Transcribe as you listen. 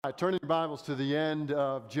Turn your Bibles to the end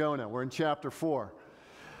of Jonah. We're in chapter 4.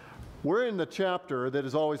 We're in the chapter that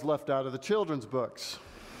is always left out of the children's books.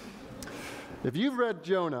 If you've read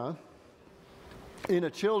Jonah in a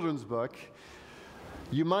children's book,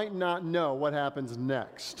 you might not know what happens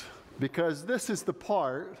next, because this is the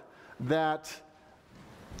part that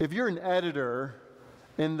if you're an editor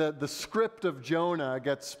and the script of Jonah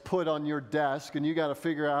gets put on your desk and you got to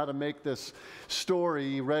figure out how to make this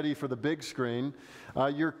story ready for the big screen,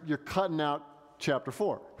 you're cutting out chapter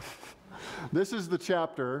 4. This is the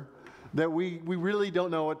chapter that we really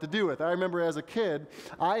don't know what to do with. I remember as a kid,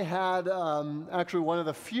 I had actually one of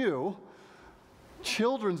the few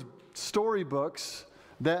children's storybooks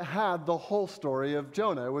that had the whole story of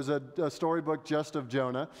Jonah. It was a storybook just of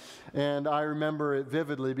Jonah, and I remember it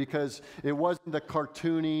vividly because it wasn't the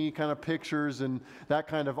cartoony kind of pictures and that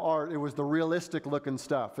kind of art. It was the realistic looking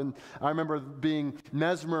stuff. And I remember being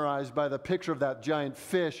mesmerized by the picture of that giant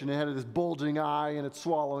fish, and it had this bulging eye and it's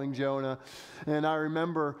swallowing Jonah. And I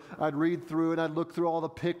remember I'd read through and I'd look through all the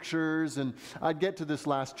pictures and I'd get to this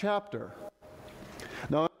last chapter.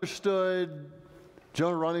 Now I understood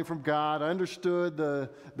Jonah running from God. I understood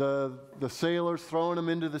the sailors throwing him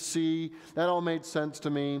into the sea. That all made sense to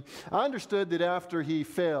me. I understood that after he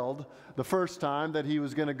failed the first time that he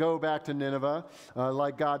was going to go back to Nineveh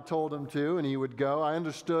like God told him to, and he would go. I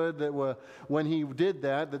understood that when he did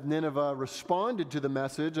that Nineveh responded to the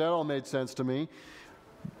message. That all made sense to me.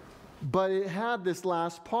 But it had this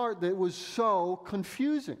last part that was so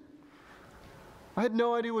confusing. I had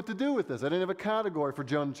no idea what to do with this. I didn't have a category for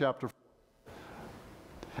Jonah chapter 4.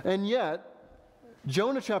 And yet,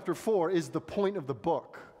 Jonah chapter 4 is the point of the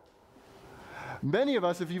book. Many of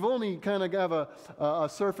us, if you've only kind of have a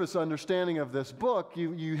surface understanding of this book,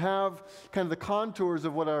 you have kind of the contours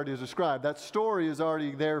of what I already described. That story is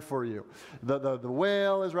already there for you. The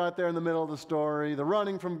whale is right there in the middle of the story. The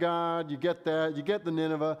running from God, you get that. You get the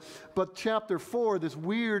Nineveh. But chapter 4, this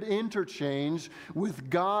weird interchange with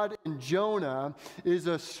God and Jonah, is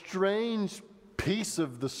a strange piece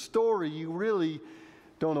of the story you really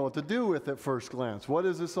don't know what to do with at first glance. What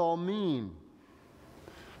does this all mean?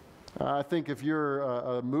 I think if you're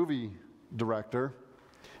a movie director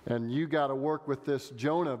and you got to work with this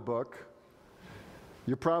Jonah book,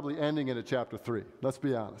 you're probably ending it at chapter 3. Let's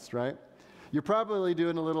be honest, right? You're probably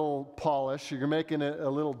doing a little polish. You're making it a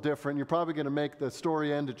little different. You're probably going to make the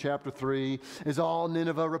story end at chapter 3 is all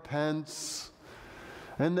Nineveh repents.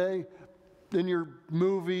 And they, in your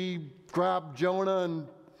movie, grab Jonah and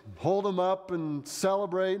hold him up and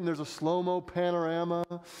celebrate, and there's a slow-mo panorama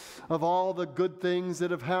of all the good things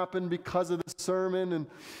that have happened because of this sermon,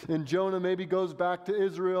 and Jonah maybe goes back to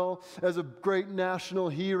Israel as a great national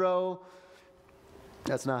hero.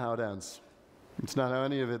 That's not how it ends. It's not how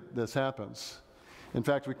any of this happens. In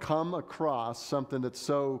fact, we come across something that's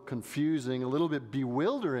so confusing, a little bit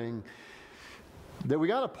bewildering, that we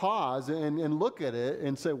got to pause and look at it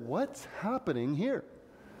and say, what's happening here?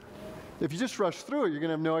 If you just rush through it, you're going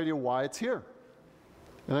to have no idea why it's here.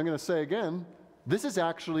 And I'm going to say again, this is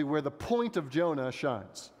actually where the point of Jonah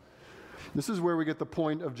shines. This is where we get the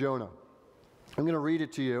point of Jonah. I'm going to read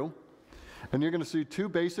it to you, and you're going to see two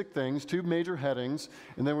basic things, two major headings,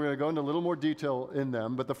 and then we're going to go into a little more detail in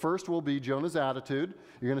them. But the first will be Jonah's attitude.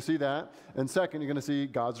 You're going to see that. And second, you're going to see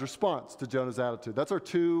God's response to Jonah's attitude. That's our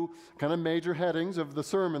two kind of major headings of the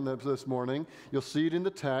sermon this morning. You'll see it in the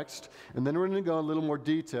text, and then we're going to go in a little more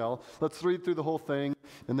detail. Let's read through the whole thing,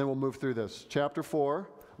 and then we'll move through this. Chapter 4,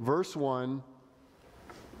 verse 1,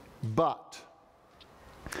 but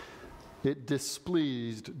it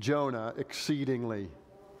displeased Jonah exceedingly.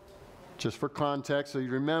 Just for context, so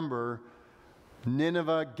you remember,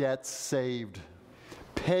 Nineveh gets saved.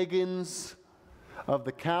 Pagans of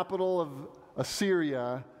the capital of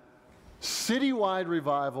Assyria, citywide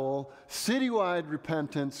revival, citywide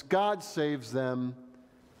repentance, God saves them,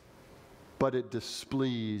 but it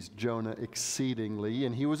displeased Jonah exceedingly,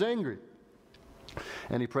 and he was angry.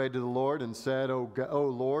 And he prayed to the Lord and said, O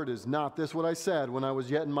Lord, is not this what I said when I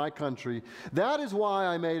was yet in my country? That is why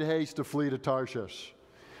I made haste to flee to Tarshish.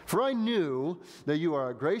 For I knew that you are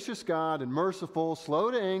a gracious God and merciful,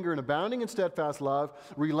 slow to anger and abounding in steadfast love,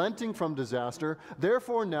 relenting from disaster.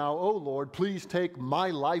 Therefore now, O Lord, please take my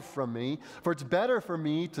life from me, for it's better for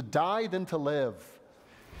me to die than to live.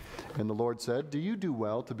 And the Lord said, do you do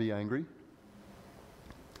well to be angry?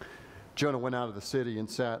 Jonah went out of the city and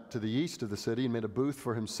sat to the east of the city and made a booth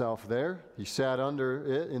for himself there. He sat under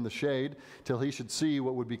it in the shade till he should see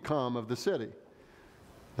what would become of the city.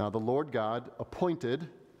 Now the Lord God appointed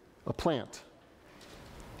a plant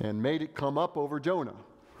and made it come up over Jonah,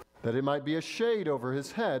 that it might be a shade over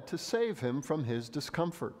his head to save him from his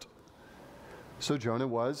discomfort. So Jonah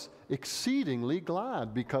was exceedingly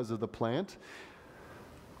glad because of the plant.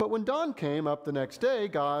 But when dawn came up the next day,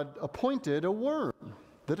 God appointed a worm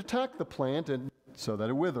that attacked the plant and so that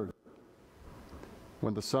it withered.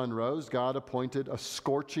 When the sun rose, God appointed a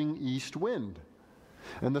scorching east wind.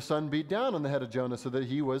 And the sun beat down on the head of Jonah so that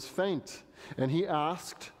he was faint. And he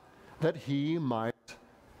asked that he might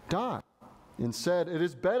die, and said, "It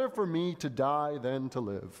is better for me to die than to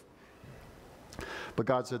live." But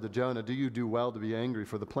God said to Jonah, "Do you do well to be angry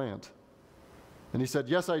for the plant?" And he said,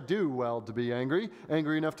 "Yes, I do well to be angry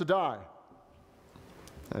enough to die."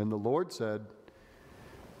 And the Lord said,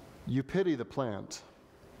 "You pity the plant,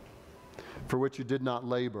 for which you did not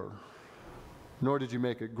labor, nor did you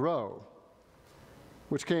make it grow,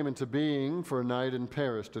 which came into being for a night and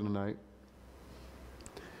perished in a night.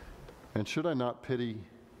 And should I not pity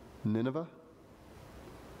Nineveh,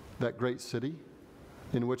 that great city,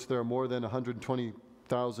 in which there are more than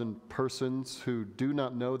 120,000 persons who do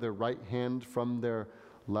not know their right hand from their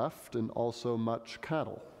left, and also much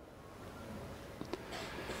cattle?"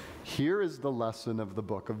 Here is the lesson of the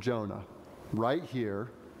book of Jonah, right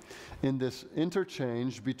here in this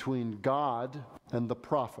interchange between God and the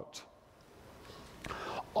prophet.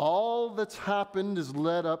 All that's happened is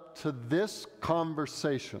led up to this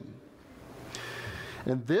conversation.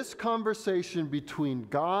 And this conversation between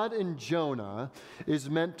God and Jonah is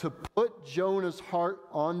meant to put Jonah's heart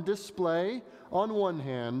on display on one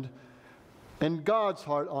hand and God's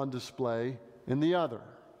heart on display in the other.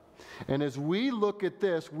 And as we look at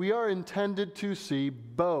this, we are intended to see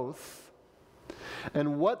both.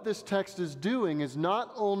 And what this text is doing is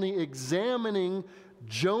not only examining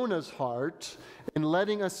Jonah's heart and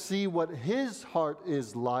letting us see what his heart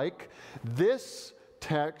is like, this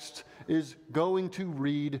text is going to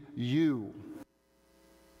read you.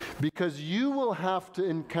 Because you will have to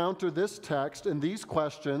encounter this text and these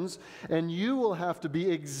questions, and you will have to be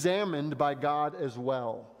examined by God as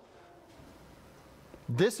well.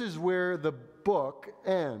 This is where the book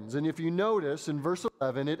ends. And if you notice, in verse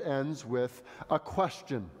 11, it ends with a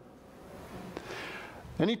question.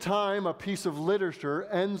 Anytime a piece of literature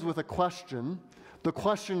ends with a question, the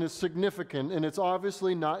question is significant, and it's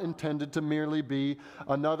obviously not intended to merely be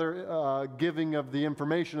another giving of the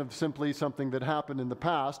information of simply something that happened in the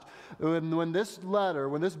past. When this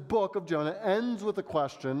book of Jonah ends with a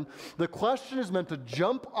question, the question is meant to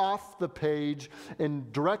jump off the page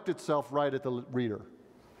and direct itself right at the reader.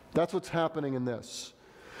 That's what's happening in this.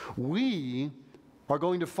 We are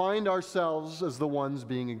going to find ourselves as the ones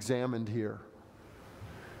being examined here.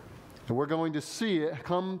 And we're going to see it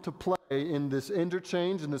come to play in this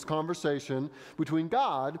interchange, in this conversation between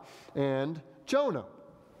God and Jonah.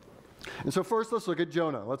 And so first, let's look at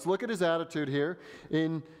Jonah. Let's look at his attitude here.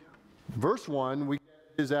 In verse 1, we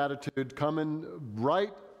get his attitude coming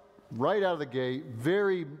right out of the gate,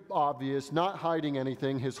 very obvious, not hiding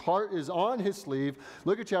anything. His heart is on his sleeve.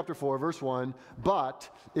 Look at chapter 4, verse 1. "But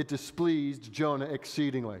it displeased Jonah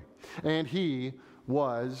exceedingly, and he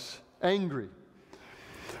was angry."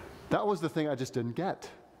 That was the thing I just didn't get.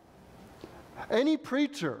 Any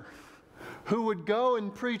preacher who would go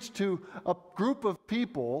and preach to a group of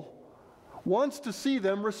people wants to see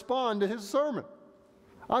them respond to his sermon.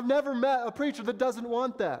 I've never met a preacher that doesn't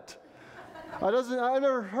want that. I've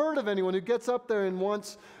never heard of anyone who gets up there and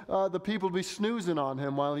wants the people to be snoozing on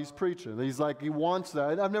him while he's preaching. He wants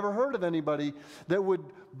that. I've never heard of anybody that would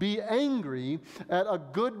be angry at a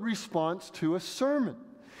good response to a sermon.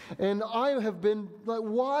 And I have been like,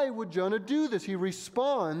 why would Jonah do this? He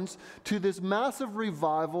responds to this massive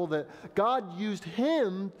revival that God used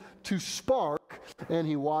him to spark, and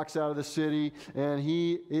he walks out of the city, and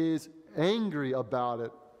he is angry about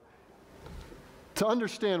it. To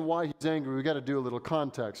understand why he's angry, we've got to do a little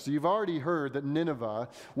context. So you've already heard that Nineveh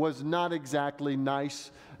was not exactly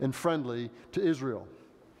nice and friendly to Israel.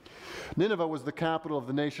 Nineveh was the capital of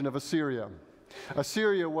the nation of Assyria.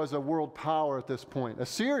 Assyria was a world power at this point.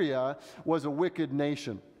 Assyria was a wicked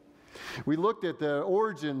nation. We looked at the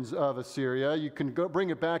origins of Assyria. You can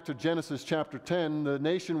bring it back to Genesis chapter 10. The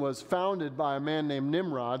nation was founded by a man named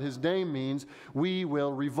Nimrod. His name means, "We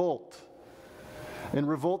will revolt." And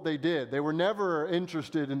revolt they did. They were never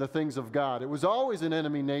interested in the things of God. It was always an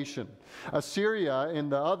enemy nation. Assyria and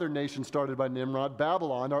the other nation started by Nimrod,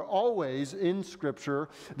 Babylon, are always in Scripture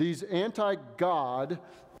these anti-God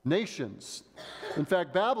nations. In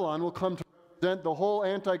fact, Babylon will come to represent the whole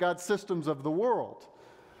anti-God systems of the world.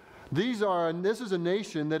 This is a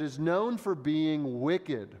nation that is known for being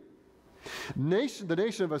wicked. The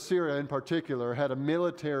nation of Assyria in particular had a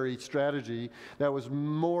military strategy that was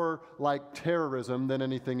more like terrorism than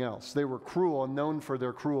anything else. They were cruel and known for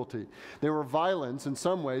their cruelty. They were violent in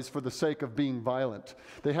some ways for the sake of being violent.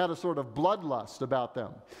 They had a sort of bloodlust about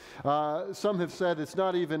them. Some have said it's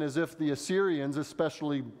not even as if the Assyrians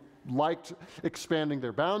especially liked expanding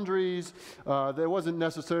their boundaries. It wasn't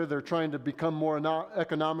necessarily they're trying to become more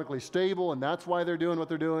economically stable, and that's why they're doing what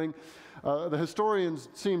they're doing. The historians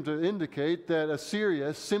seem to indicate that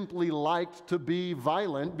Assyria simply liked to be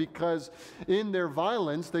violent because in their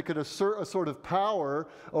violence they could assert a sort of power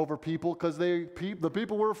over people because the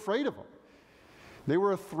people were afraid of them. They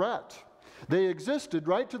were a threat. They existed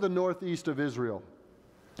right to the northeast of Israel.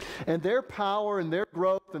 And their power and their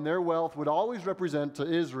growth and their wealth would always represent to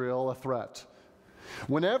Israel a threat.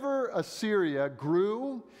 Whenever Assyria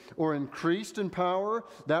grew or increased in power,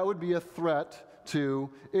 that would be a threat to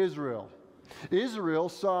Israel. Israel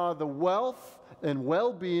saw the wealth and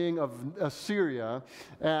well-being of Assyria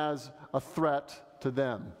as a threat to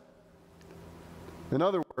them. In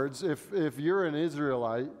other words, if you're an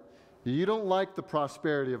Israelite, you don't like the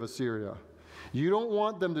prosperity of Assyria. You don't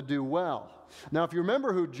want them to do well. Now, if you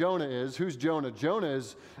remember who Jonah is, who's Jonah? Jonah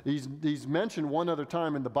is, he's mentioned one other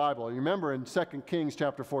time in the Bible. You remember in 2 Kings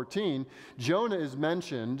chapter 14, Jonah is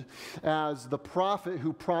mentioned as the prophet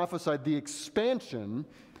who prophesied the expansion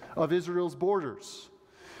of Israel's borders.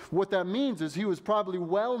 What that means is he was probably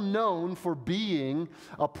well known for being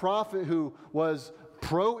a prophet who was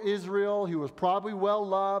pro-Israel. He was probably well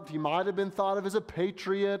loved. He might have been thought of as a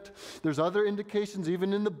patriot. There's other indications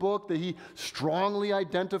even in the book that he strongly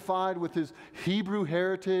identified with his Hebrew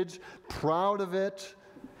heritage, proud of it.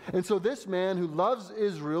 And so this man who loves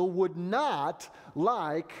Israel would not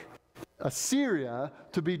like Assyria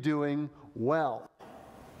to be doing well.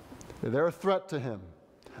 They're a threat to him.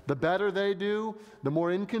 The better they do, the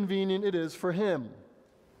more inconvenient it is for him.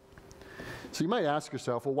 So you might ask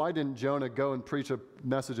yourself, well, why didn't Jonah go and preach a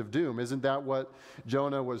message of doom? Isn't that what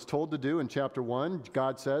Jonah was told to do in chapter 1?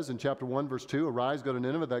 God says in chapter 1, verse 2, arise, go to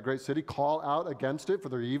Nineveh, that great city, call out against it, for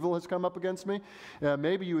their evil has come up against me.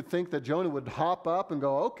 Maybe you would think that Jonah would hop up and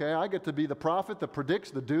go, okay, I get to be the prophet that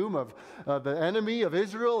predicts the doom of the enemy of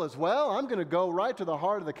Israel as well. I'm going to go right to the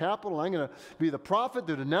heart of the capital. I'm going to be the prophet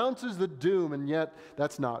that announces the doom. And yet,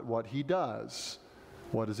 that's not what he does.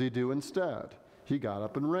 What does he do instead? He got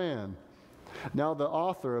up and ran. Now, the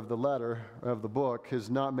author of the letter, of the book, has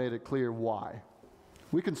not made it clear why.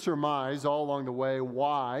 We can surmise all along the way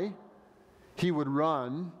why he would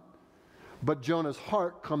run, but Jonah's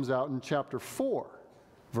heart comes out in chapter 4,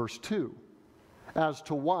 verse 2, as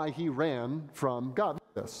to why he ran from God.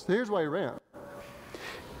 Here's why he ran.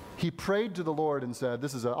 He prayed to the Lord and said,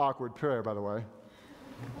 this is an awkward prayer, by the way.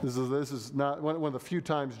 This is not one of the few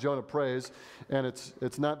times Jonah prays, and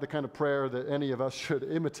it's not the kind of prayer that any of us should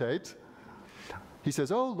imitate. He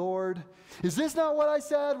says, oh Lord, is this not what I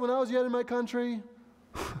said when I was yet in my country?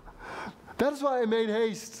 That is why I made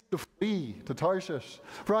haste to flee to Tarshish.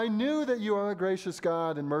 For I knew that you are a gracious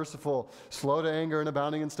God and merciful, slow to anger and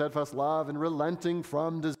abounding in steadfast love and relenting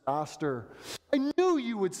from disaster. I knew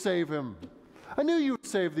you would save him. I knew you would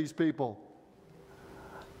save these people.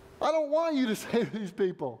 I don't want you to save these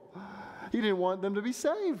people. He didn't want them to be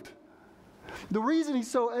saved. The reason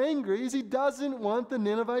he's so angry is he doesn't want the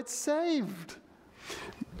Ninevites saved.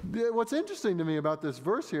 What's interesting to me about this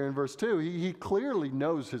verse here in verse 2, he clearly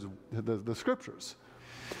knows the scriptures.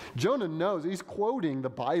 Jonah knows, he's quoting the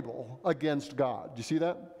Bible against God. Do you see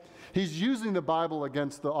that? He's using the Bible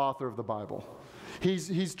against the author of the Bible.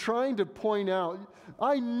 He's trying to point out,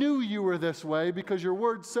 I knew you were this way because your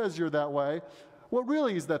word says you're that way. What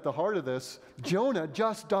really is at the heart of this, Jonah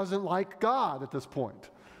just doesn't like God at this point.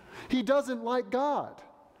 He doesn't like God.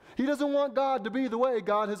 He doesn't want God to be the way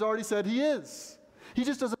God has already said he is. He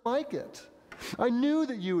just doesn't like it. I knew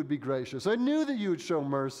that you would be gracious. I knew that you would show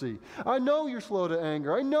mercy. I know you're slow to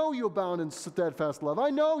anger. I know you abound in steadfast love. I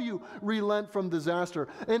know you relent from disaster.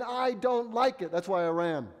 And I don't like it. That's why I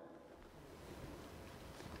ran.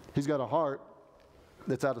 He's got a heart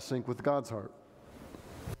that's out of sync with God's heart.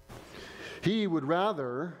 He would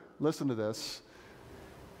rather, listen to this,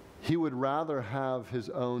 he would rather have his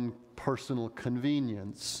own personal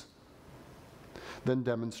convenience than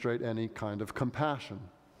demonstrate any kind of compassion.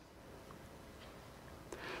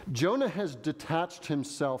 Jonah has detached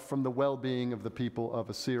himself from the well-being of the people of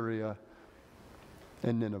Assyria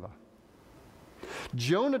and Nineveh.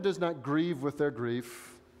 Jonah does not grieve with their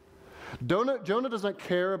grief. Jonah does not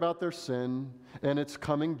care about their sin and its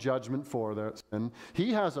coming judgment for their sin.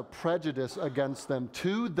 He has a prejudice against them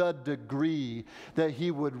to the degree that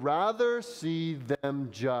he would rather see them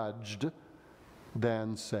judged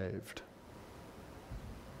than saved.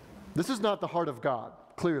 This is not the heart of God,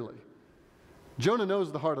 clearly. Jonah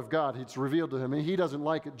knows the heart of God. It's revealed to him, and he doesn't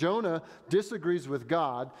like it. Jonah disagrees with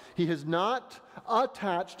God. He has not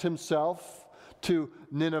attached himself to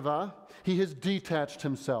Nineveh. He has detached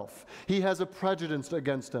himself. He has a prejudice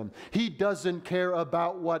against them. He doesn't care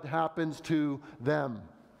about what happens to them.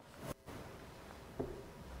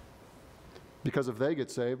 Because if they get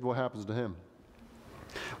saved, what happens to him?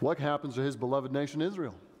 What happens to his beloved nation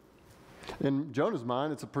Israel? In Jonah's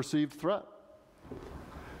mind, it's a perceived threat.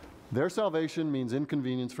 Their salvation means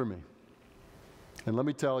inconvenience for me. And let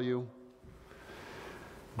me tell you,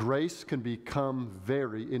 grace can become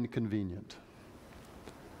very inconvenient.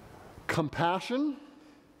 Compassion,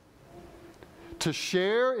 to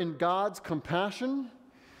share in God's compassion,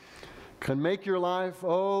 can make your life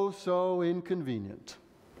oh so inconvenient.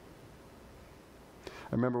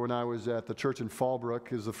 I remember when I was at the church in Fallbrook,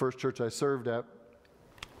 it was the first church I served at.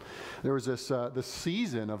 There was this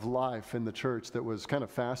season of life in the church that was kind of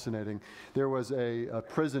fascinating. There was a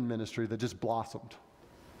prison ministry that just blossomed.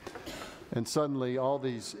 And suddenly all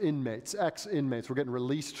these inmates, ex-inmates, were getting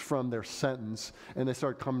released from their sentence, and they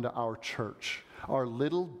started coming to our church, our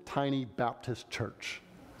little tiny Baptist church.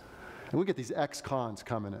 And we get these ex-cons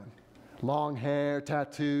coming in. Long hair,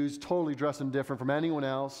 tattoos, totally dressing different from anyone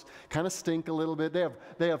else, kind of stink a little bit.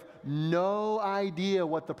 They have no idea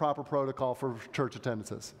what the proper protocol for church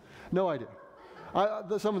attendance is. No idea.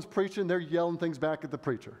 Someone's preaching, they're yelling things back at the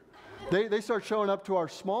preacher. They start showing up to our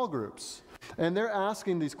small groups, and they're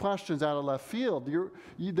asking these questions out of left field.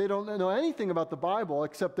 They don't know anything about the Bible,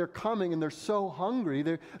 except they're coming and they're so hungry,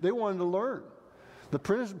 they wanted to learn. The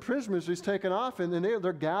prison ministry is taken off, and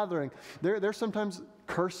they're gathering. They're sometimes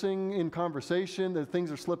cursing in conversation, that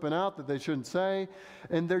things are slipping out that they shouldn't say,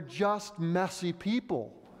 and they're just messy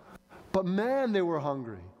people. But man, they were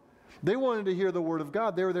hungry. They wanted to hear the Word of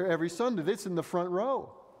God. They were there every Sunday. It's in the front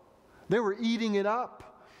row. They were eating it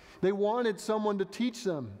up. They wanted someone to teach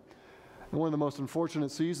them. And one of the most unfortunate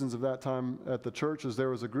seasons of that time at the church is there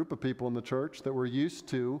was a group of people in the church that were used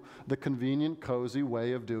to the convenient, cozy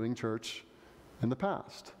way of doing church in the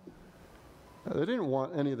past. They didn't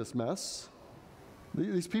want any of this mess.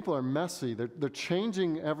 These people are messy. They're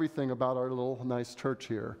changing everything about our little nice church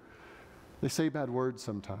here. They say bad words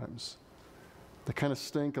sometimes. They kind of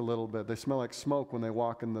stink a little bit. They smell like smoke when they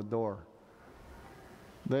walk in the door.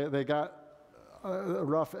 They got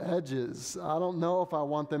rough edges. I don't know if I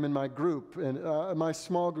want them in my group. And my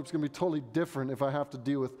small group's going to be totally different if I have to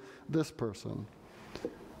deal with this person.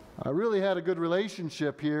 I really had a good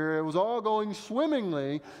relationship here. It was all going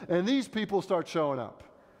swimmingly, and these people start showing up.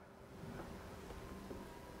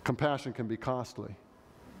 Compassion can be costly.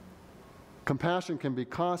 Compassion can be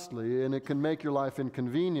costly, and it can make your life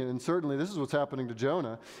inconvenient. And certainly this is what's happening to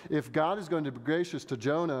Jonah. If God is going to be gracious to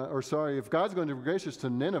if God's going to be gracious to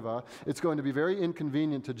Nineveh, it's going to be very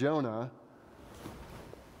inconvenient to Jonah.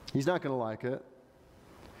 He's not going to like it.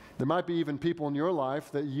 There might be even people in your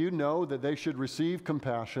life that you know that they should receive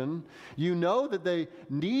compassion. You know that they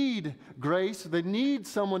need grace. They need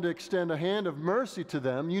someone to extend a hand of mercy to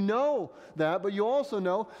them. You know that, but you also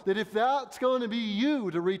know that if that's going to be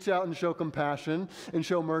you to reach out and show compassion and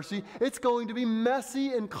show mercy, it's going to be messy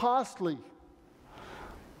and costly.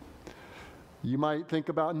 You might think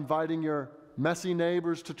about inviting your messy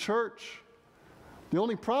neighbors to church. The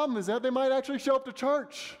only problem is that they might actually show up to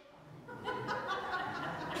church.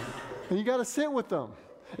 And you got to sit with them.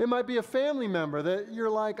 It might be a family member that you're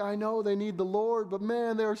like, I know they need the Lord, but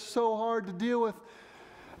man, they're so hard to deal with.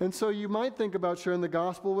 And so you might think about sharing the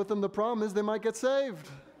gospel with them. The problem is they might get saved.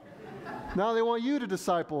 Now they want you to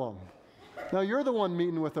disciple them. Now you're the one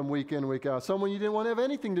meeting with them week in, week out, someone you didn't want to have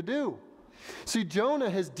anything to do. See, Jonah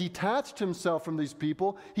has detached himself from these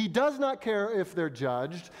people. He does not care if they're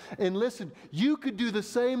judged. And listen, you could do the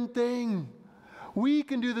same thing. We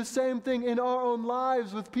can do the same thing in our own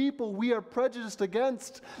lives with people we are prejudiced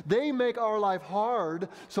against. They make our life hard,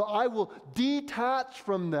 so I will detach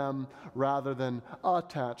from them rather than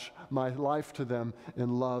attach my life to them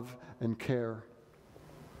in love and care.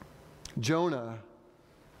 Jonah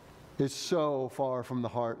is so far from the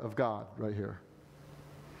heart of God right here.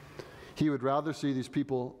 He would rather see these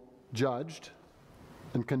people judged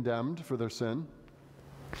and condemned for their sin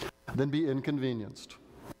than be inconvenienced.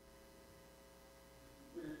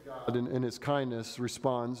 God, in his kindness,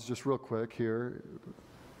 responds just real quick here.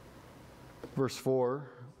 Verse 4,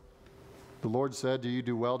 the Lord said, do you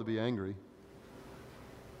do well to be angry?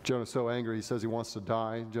 Jonah's so angry, he says he wants to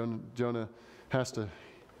die. Jonah has to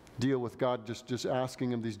deal with God just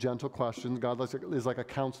asking him these gentle questions. God is like a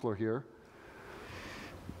counselor here.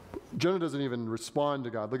 Jonah doesn't even respond to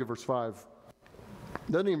God. Look at verse 5.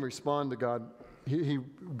 Doesn't even respond to God. he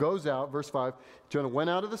goes out, verse 5, Jonah went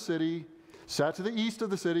out of the city, sat to the east of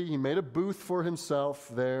the city. He made a booth for himself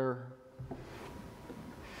there.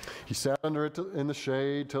 He sat under it in the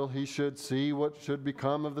shade till he should see what should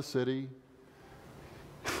become of the city.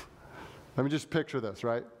 Let me just picture this,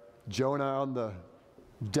 right? Jonah on the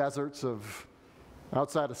deserts of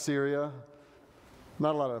outside of Syria.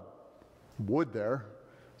 Not a lot of wood there.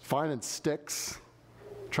 Finding sticks,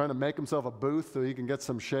 trying to make himself a booth so he can get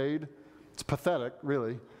some shade. It's pathetic,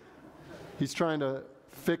 really. He's trying to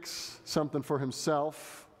fix something for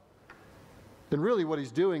himself. And really what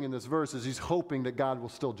he's doing in this verse is he's hoping that God will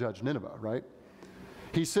still judge Nineveh, right?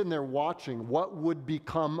 He's sitting there watching what would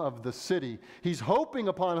become of the city. He's hoping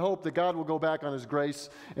upon hope that God will go back on his grace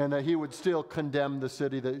and that he would still condemn the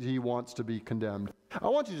city that he wants to be condemned. I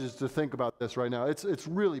want you just to think about this right now. It's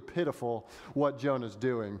really pitiful what Jonah's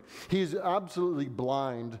doing. He's absolutely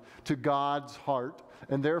blind to God's heart,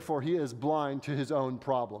 and therefore he is blind to his own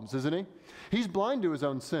problems, isn't he? He's blind to his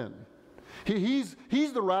own sin. He's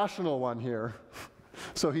the rational one here,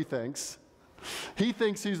 so he thinks. He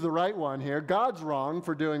thinks he's the right one here. God's wrong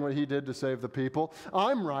for doing what he did to save the people.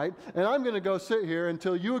 I'm right, and I'm going to go sit here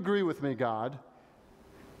until you agree with me, God.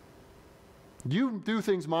 You do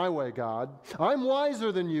things my way, God. I'm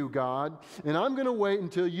wiser than you, God, and I'm going to wait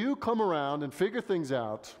until you come around and figure things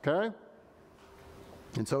out, okay?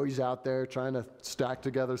 And so he's out there trying to stack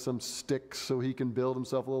together some sticks so he can build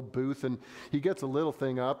himself a little booth, and he gets a little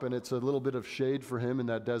thing up, and it's a little bit of shade for him in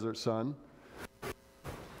that desert sun.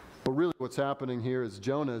 But really what's happening here is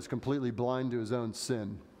Jonah is completely blind to his own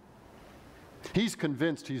sin. He's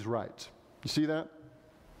convinced he's right. You see that?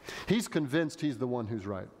 He's convinced he's the one who's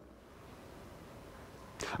right.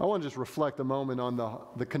 I want to just reflect a moment on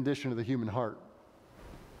the condition of the human heart.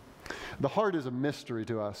 The heart is a mystery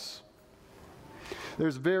to us.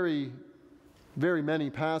 There's very, very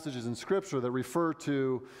many passages in Scripture that refer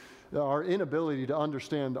to our inability to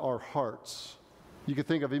understand our hearts. You can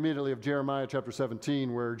think of immediately of Jeremiah chapter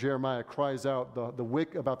 17, where Jeremiah cries out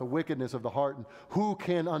about the wickedness of the heart and who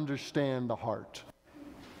can understand the heart.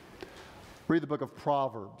 Read the book of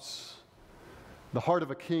Proverbs. The heart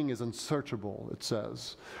of a king is unsearchable, it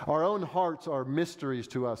says. Our own hearts are mysteries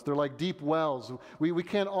to us. They're like deep wells. We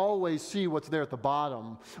can't always see what's there at the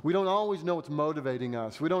bottom. We don't always know what's motivating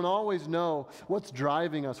us. We don't always know what's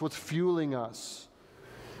driving us, what's fueling us.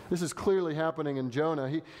 This is clearly happening in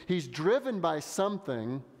Jonah. He's driven by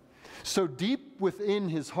something so deep within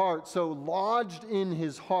his heart, so lodged in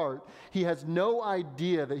his heart, he has no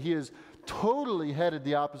idea that he is totally headed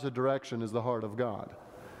the opposite direction as the heart of God.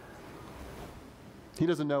 He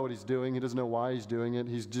doesn't know what he's doing. He doesn't know why he's doing it.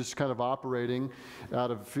 He's just kind of operating out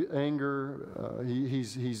of anger.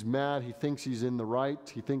 He's mad. He thinks he's in the right.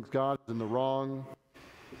 He thinks God is in the wrong.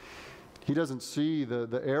 He doesn't see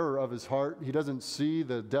the error of his heart. He doesn't see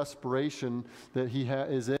the desperation that he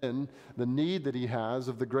is in, the need that he has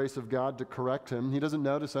of the grace of God to correct him. He doesn't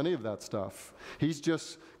notice any of that stuff. He's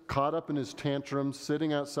just caught up in his tantrums,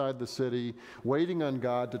 sitting outside the city, waiting on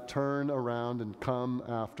God to turn around and come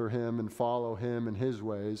after him and follow him in his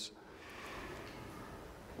ways.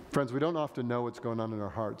 Friends, we don't often know what's going on in our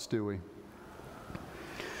hearts, do we?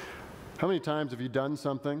 How many times have you done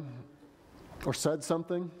something or said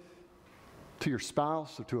something to your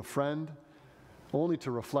spouse or to a friend, only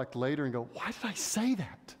to reflect later and go, why did I say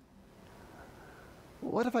that?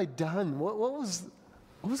 What have I done? What was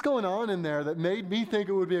going on in there that made me think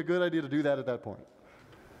it would be a good idea to do that at that point?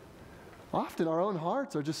 Often our own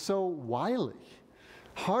hearts are just so wily,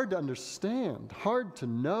 hard to understand, hard to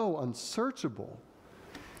know, unsearchable.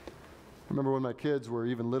 I remember when my kids were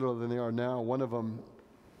even littler than they are now, one of them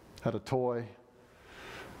had a toy,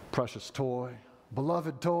 precious toy,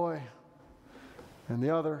 beloved toy, and the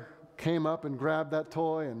other came up and grabbed that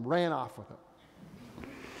toy and ran off with it.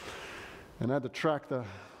 And I had to track the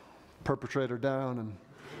perpetrator down and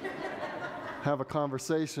have a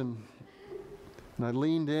conversation. And I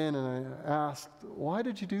leaned in and I asked, why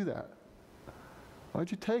did you do that? Why'd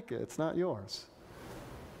you take it? It's not yours.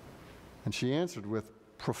 And she answered with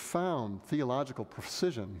profound theological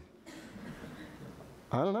precision,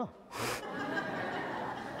 I don't know.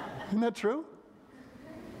 Isn't that true?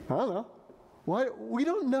 I don't know. Why? We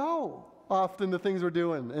don't know often the things we're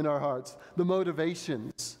doing in our hearts, the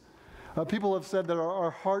motivations. People have said that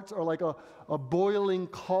our hearts are like a boiling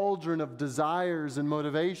cauldron of desires and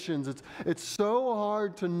motivations. It's so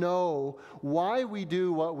hard to know why we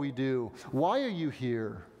do what we do. Why are you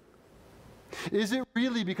here? Is it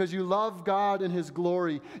really because you love God and His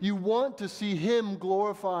glory? You want to see Him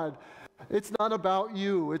glorified. It's not about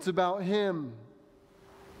you. It's about Him.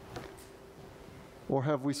 Or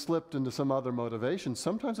have we slipped into some other motivation?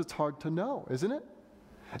 Sometimes it's hard to know, isn't it?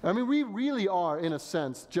 I mean, we really are, in a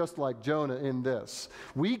sense, just like Jonah in this.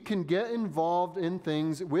 We can get involved in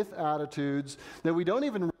things with attitudes that we don't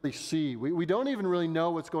even really see. We don't even really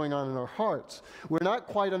know what's going on in our hearts. We're not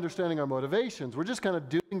quite understanding our motivations. We're just kind of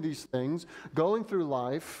doing these things, going through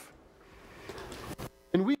life.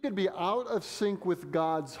 And we could be out of sync with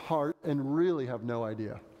God's heart and really have no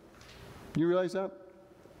idea. You realize that?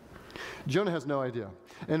 Jonah has no idea.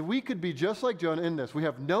 And we could be just like Jonah in this. We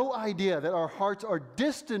have no idea that our hearts are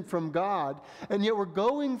distant from God, and yet we're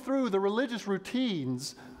going through the religious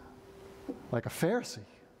routines like a Pharisee.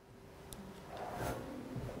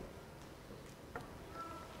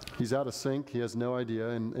 He's out of sync. He has no idea.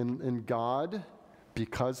 And God,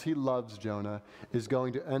 because he loves Jonah, is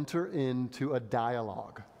going to enter into a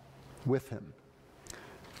dialogue with him.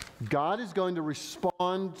 God is going to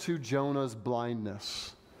respond to Jonah's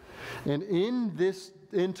blindness. And in this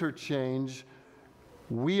interchange,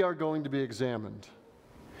 we are going to be examined.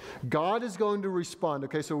 God is going to respond.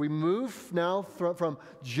 Okay, so we move now from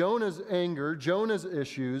Jonah's anger, Jonah's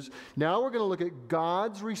issues. Now we're going to look at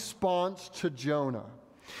God's response to Jonah.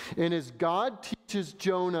 And as God teaches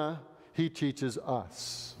Jonah, he teaches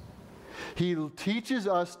us. He teaches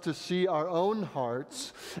us to see our own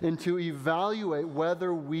hearts and to evaluate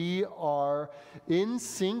whether we are in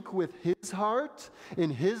sync with his heart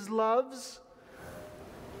and his loves,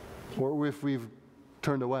 or if we've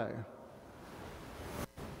turned away.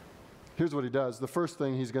 Here's what he does. The first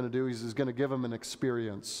thing he's going to do is he's going to give him an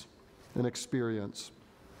experience. An experience.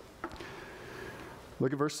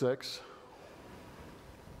 Look at verse 6.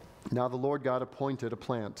 Now the Lord God appointed a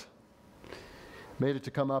plant, made it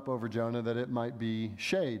to come up over Jonah that it might be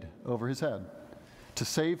shade over his head, to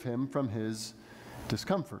save him from his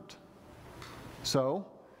discomfort. So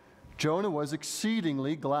Jonah was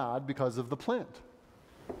exceedingly glad because of the plant.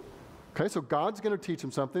 Okay, so God's going to teach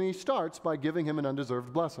him something. He starts by giving him an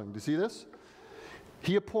undeserved blessing. Do you see this?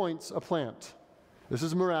 He appoints a plant. This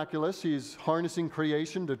is miraculous. He's harnessing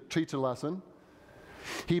creation to teach a lesson.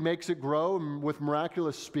 He makes it grow with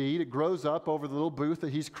miraculous speed. It grows up over the little booth that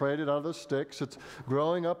he's created out of the sticks. It's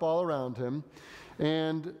growing up all around him.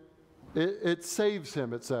 And it saves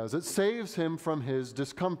him, it says. It saves him from his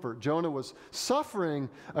discomfort. Jonah was suffering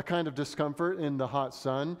a kind of discomfort in the hot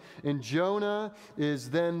sun. And Jonah is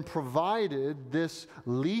then provided this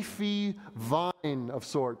leafy vine of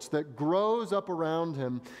sorts that grows up around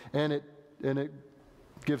him. And it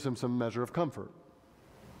gives him some measure of comfort.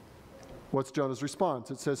 What's Jonah's response?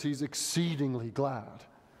 It says he's exceedingly glad.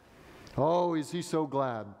 Oh, is he so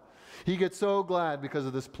glad? He gets so glad because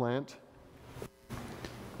of this plant.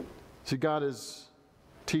 See, God is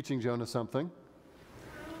teaching Jonah something.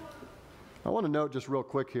 I want to note just real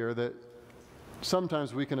quick here that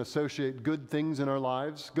sometimes we can associate good things in our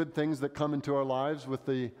lives, good things that come into our lives, with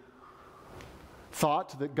the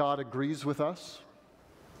thought that God agrees with us.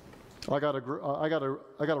 I got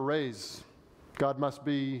a raise. God must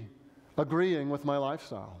be agreeing with my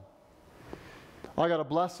lifestyle. I got a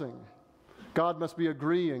blessing. God must be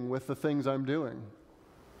agreeing with the things I'm doing.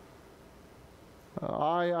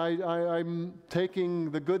 I'm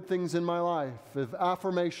taking the good things in my life as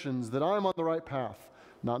affirmations that I'm on the right path.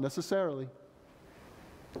 Not necessarily.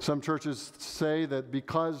 Some churches say that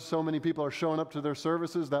because so many people are showing up to their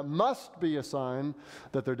services, that must be a sign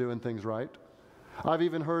that they're doing things right. I've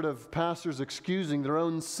even heard of pastors excusing their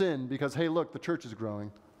own sin because, hey, look, the church is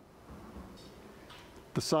growing.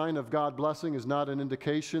 The sign of God blessing is not an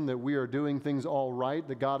indication that we are doing things all right,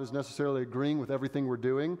 that God is necessarily agreeing with everything we're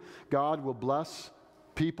doing. God will bless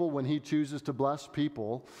people when he chooses to bless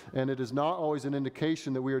people, and it is not always an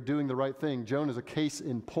indication that we are doing the right thing. Jonah is a case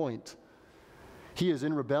in point. He is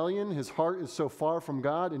in rebellion. His heart is so far from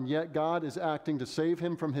God, and yet God is acting to save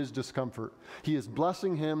him from his discomfort. He is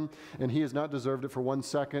blessing him, and he has not deserved it for 1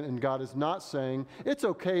 second, and God is not saying, it's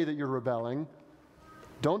okay that you're rebelling.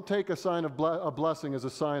 Don't take a sign of a blessing as a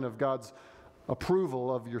sign of God's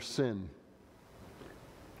approval of your sin.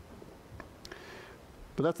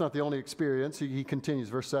 But that's not the only experience. He continues,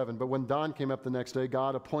 verse 7. But when dawn came up the next day,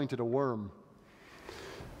 God appointed a worm.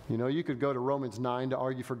 You know, you could go to Romans 9 to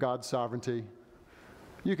argue for God's sovereignty.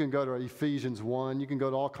 You can go to Ephesians 1. You can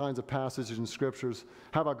go to all kinds of passages in scriptures.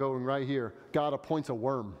 How about going right here? God appoints a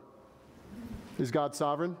worm. Is God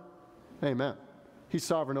sovereign? Amen. He's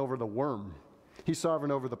sovereign over the worm. He's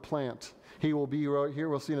sovereign over the plant. He will be right here.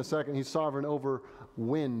 We'll see in a second. He's sovereign over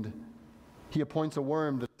wind. He appoints a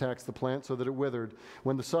worm that attacks the plant so that it withered.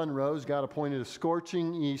 When the sun rose, God appointed a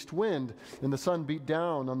scorching east wind, and the sun beat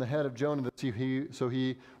down on the head of Jonah, so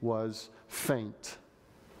he was faint.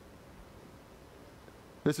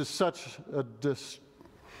 This is such a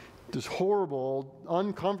this horrible,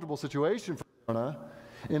 uncomfortable situation for Jonah.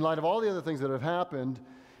 In light of all the other things that have happened,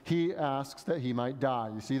 he asks that he might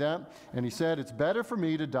die. You see that? And he said, it's better for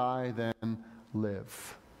me to die than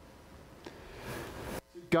live.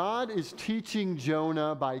 God is teaching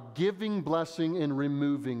Jonah by giving blessing and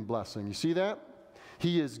removing blessing. You see that?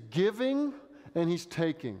 He is giving and he's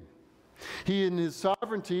taking. He, in his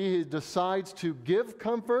sovereignty, he decides to give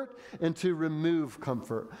comfort and to remove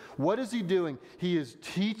comfort. What is he doing? He is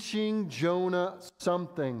teaching Jonah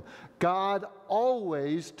something. God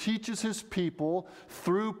always teaches his people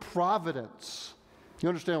through providence. You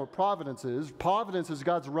understand what providence is? Providence is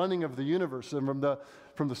God's running of the universe, and from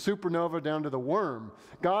the supernova down to the worm.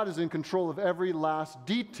 God is in control of every last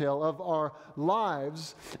detail of our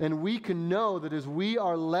lives, and we can know that as we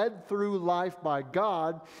are led through life by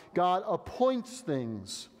God, God appoints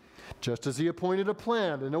things. Just as he appointed a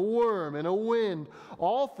plant and a worm and a wind,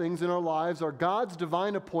 all things in our lives are God's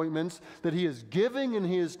divine appointments that he is giving and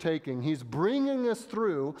he is taking. He's bringing us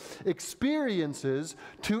through experiences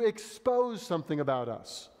to expose something about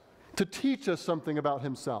us, to teach us something about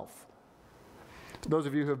himself. Those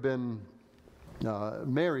of you who have been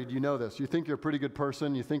married, you know this. You think you're a pretty good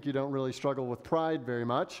person. You think you don't really struggle with pride very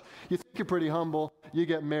much. You think you're pretty humble. You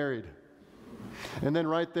get married. And then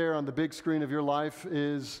right there on the big screen of your life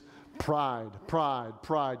is pride, pride,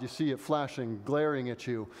 pride. You see it flashing, glaring at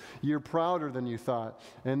you. You're prouder than you thought.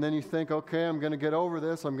 And then you think, okay, I'm going to get over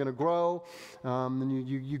this. I'm going to grow. And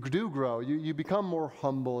you do grow. You become more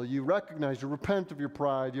humble. You recognize, you repent of your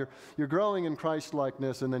pride. You're growing in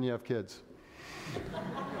Christ-likeness, and then you have kids.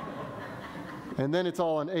 And then it's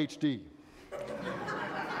all in HD.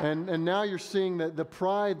 And now you're seeing that the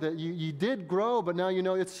pride that you did grow, but now you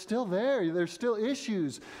know it's still there. There's still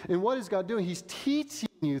issues. And what is God doing? He's teaching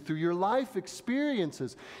you through your life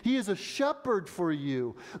experiences. He is a shepherd for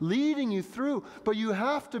you, leading you through. But you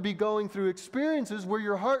have to be going through experiences where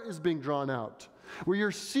your heart is being drawn out, where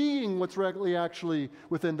you're seeing what's really actually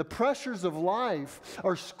within. The pressures of life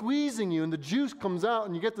are squeezing you, and the juice comes out,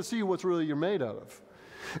 and you get to see what's really you're made out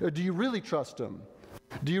of. Do you really trust him?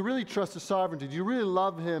 Do you really trust his sovereignty? Do you really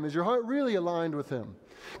love him? Is your heart really aligned with him?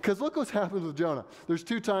 Because look what's happened with Jonah. There's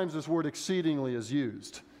 2 times this word exceedingly is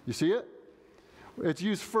used. You see it? It's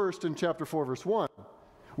used first in chapter 4, verse 1,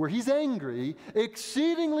 where he's angry,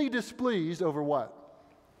 exceedingly displeased over what?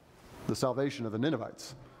 The salvation of the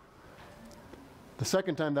Ninevites. The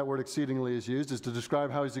second time that word exceedingly is used is to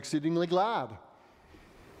describe how he's exceedingly glad.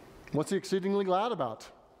 What's he exceedingly glad about?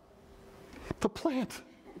 The plant.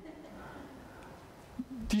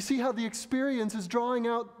 Do you see how the experience is drawing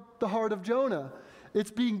out the heart of Jonah?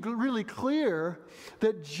 It's being really clear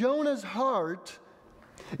that Jonah's heart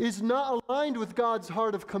is not aligned with God's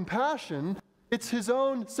heart of compassion. It's his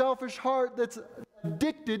own selfish heart that's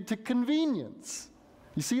addicted to convenience.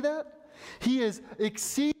 You see that? He is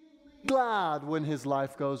exceedingly glad when his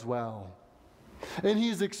life goes well. And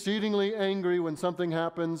he's exceedingly angry when something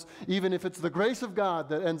happens, even if it's the grace of God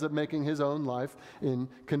that ends up making his own life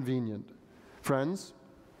inconvenient. Friends,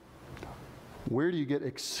 where do you get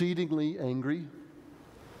exceedingly angry?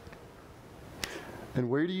 And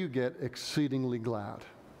where do you get exceedingly glad?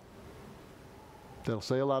 That'll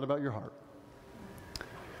say a lot about your heart.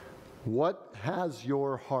 What has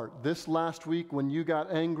your heart? This last week when you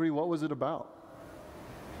got angry, what was it about?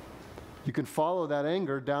 You can follow that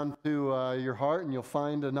anger down to your heart, and you'll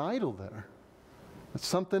find an idol there. It's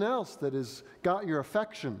something else that has got your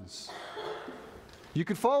affections. You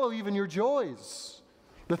could follow even your joys,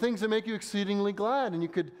 the things that make you exceedingly glad, and you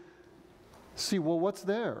could see, well, what's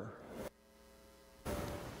there?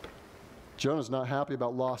 Jonah's not happy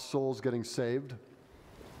about lost souls getting saved.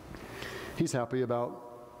 He's happy about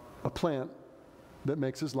a plant that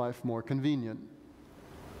makes his life more convenient.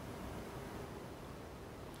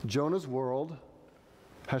 Jonah's world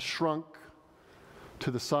has shrunk to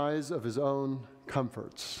the size of his own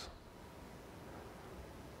comforts.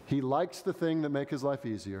 He likes the thing that make his life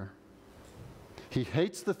easier. He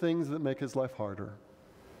hates the things that make his life harder.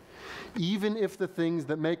 Even if the things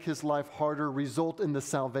that make his life harder result in the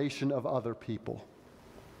salvation of other people.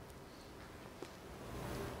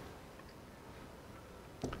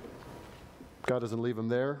 God doesn't leave him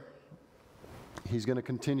there. He's going to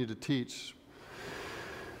continue to teach.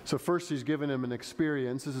 So first, he's given him an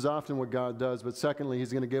experience. This is often what God does. But secondly,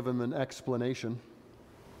 he's going to give him an explanation.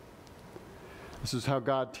 This is how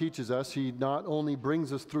God teaches us. He not only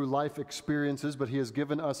brings us through life experiences, but he has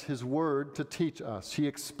given us his word to teach us. He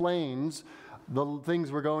explains the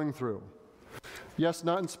things we're going through. Yes,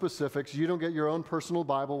 not in specifics. You don't get your own personal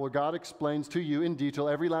Bible where God explains to you in detail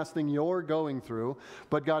every last thing you're going through,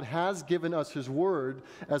 but God has given us His Word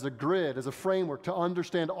as a grid, as a framework to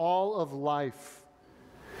understand all of life.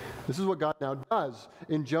 This is what God now does.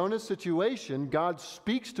 In Jonah's situation, God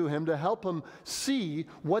speaks to him to help him see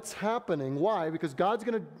what's happening. Why? Because God's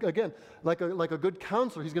going to, again, like a good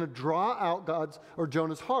counselor, He's going to draw out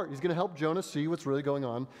Jonah's heart. He's going to help Jonah see what's really going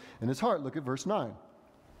on in his heart. Look at verse 9.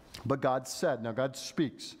 But God said, now God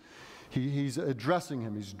speaks. He's addressing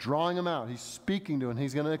him. He's drawing him out. He's speaking to him.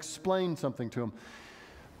 He's going to explain something to him.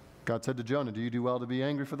 God said to Jonah, do you do well to be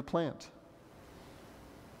angry for the plant?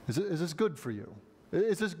 Is this good for you?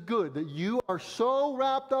 Is this good that you are so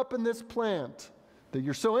wrapped up in this plant that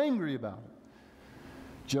you're so angry about it?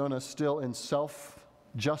 Jonah, still in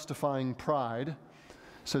self-justifying pride,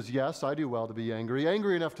 says, yes, I do well to be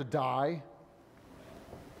angry enough to die.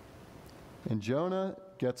 And Jonah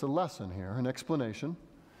gets a lesson here, an explanation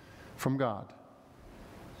from God.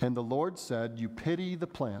 And the Lord said, you pity the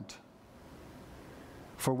plant,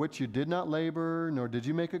 for which you did not labor, nor did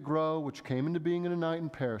you make it grow, which came into being in a night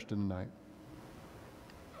and perished in a night.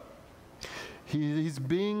 He's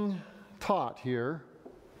being taught here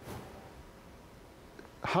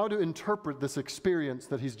how to interpret this experience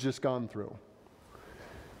that he's just gone through.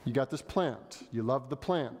 You got this plant. You love the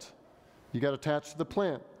plant. You got attached to the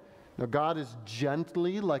plant. Now, God is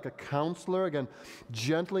gently, like a counselor, again,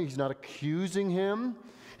 gently. He's not accusing him.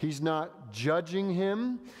 He's not judging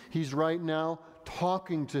him. He's right now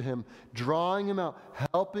talking to him, drawing him out,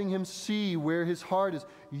 helping him see where his heart is.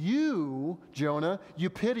 You, Jonah, you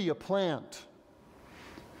pity a plant.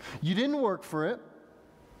 You didn't work for it.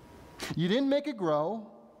 You didn't make it grow.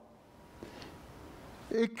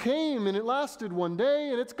 It came and it lasted one day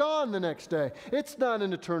and it's gone the next day. It's not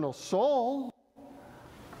an eternal soul.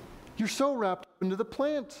 You're so wrapped up into the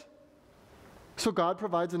plant. So God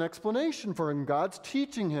provides an explanation for him. God's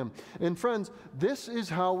teaching him. And friends, this is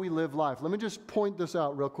how we live life. Let me just point this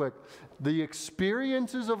out real quick. The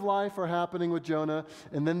experiences of life are happening with Jonah,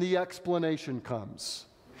 and then the explanation comes.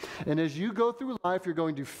 And as you go through life, you're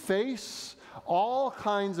going to face all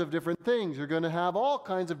kinds of different things. You're going to have all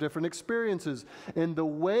kinds of different experiences. And the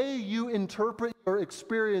way you interpret your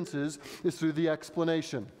experiences is through the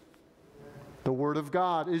explanation. The Word of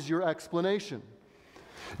God is your explanation.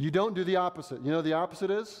 You don't do the opposite. You know what the opposite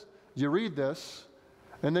is? You read this,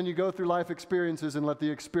 and then you go through life experiences and let the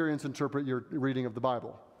experience interpret your reading of the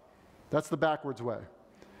Bible. That's the backwards way.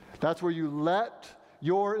 That's where you let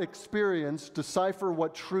your experience decipher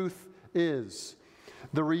what truth is.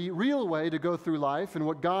 The real way to go through life, and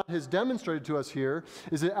what God has demonstrated to us here,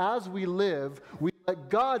 is that as we live, we let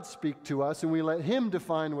God speak to us, and we let Him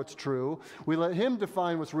define what's true. We let Him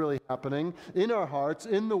define what's really happening in our hearts,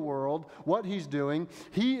 in the world, what He's doing.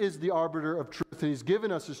 He is the arbiter of truth, and He's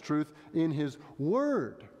given us His truth in His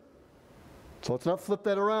Word. So let's not flip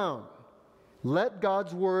that around. Let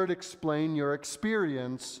God's Word explain your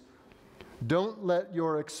experience. Don't let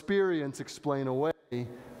your experience explain away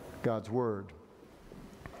God's Word.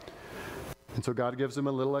 And so God gives him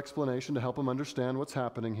a little explanation to help him understand what's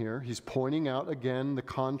happening here. He's pointing out again the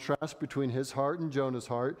contrast between his heart and Jonah's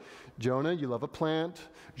heart. Jonah, you love a plant.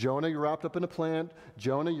 Jonah, you're wrapped up in a plant.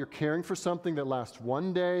 Jonah, you're caring for something that lasts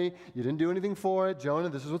one day. You didn't do anything for it. Jonah,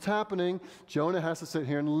 this is what's happening. Jonah has to sit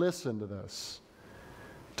here and listen to this,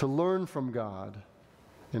 to learn from God.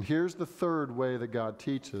 And here's the third way that God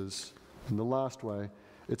teaches, and the last way,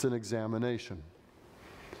 it's an examination.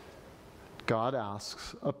 God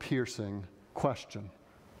asks a piercing question.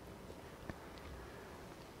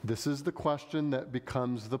 This is the question that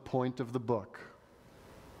becomes the point of the book.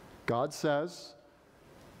 God says,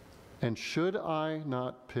 "And should I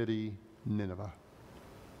not pity Nineveh?"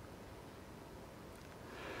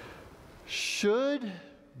 Should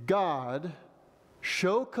God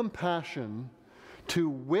show compassion to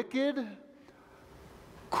wicked,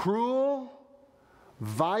 cruel,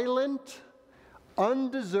 violent,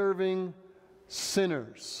 undeserving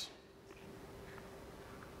sinners?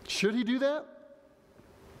 Should he do that?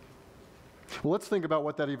 Well, let's think about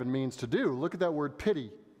what that even means to do. Look at that word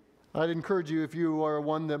pity. I'd encourage you, if you are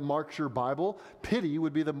one that marks your Bible, pity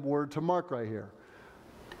would be the word to mark right here.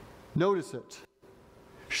 Notice it.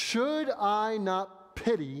 Should I not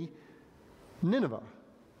pity Nineveh?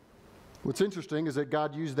 What's interesting is that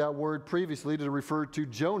God used that word previously to refer to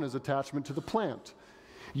Jonah's attachment to the plant.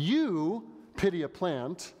 You pity a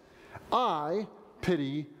plant, I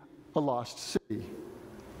pity a lost city.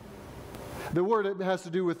 The word it has to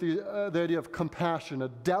do with the idea of compassion, a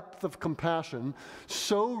depth of compassion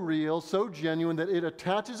so real, so genuine that it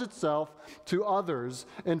attaches itself to others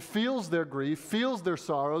and feels their grief, feels their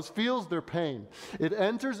sorrows, feels their pain. It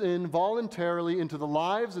enters in voluntarily into the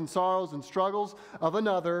lives and sorrows and struggles of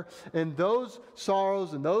another, and those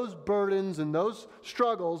sorrows and those burdens and those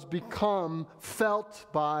struggles become felt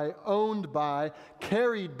by, owned by,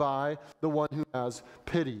 carried by the one who has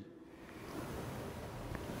pity.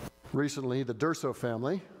 Recently, the Durso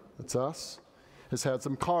family, that's us, has had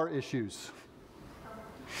some car issues.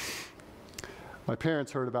 My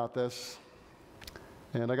parents heard about this,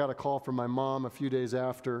 and I got a call from my mom a few days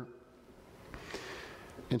after,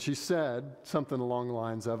 and she said something along the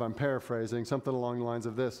lines of, I'm paraphrasing, something along the lines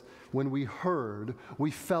of this: when we heard, we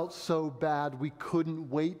felt so bad we couldn't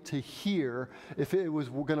wait to hear if it was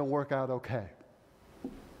going to work out okay.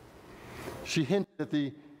 She hinted at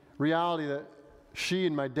the reality that she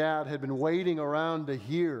and my dad had been waiting around to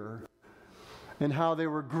hear, and how they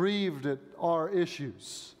were grieved at our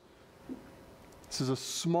issues. This is a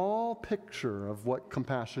small picture of what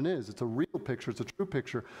compassion is. It's a real picture, it's a true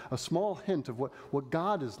picture, a small hint of what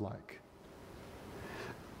God is like.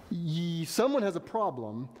 Someone has a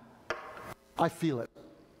problem, I feel it.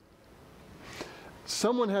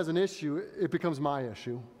 Someone has an issue, it becomes my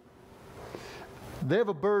issue. They have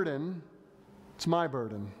a burden, it's my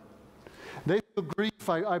burden. They feel grief,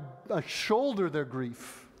 I shoulder their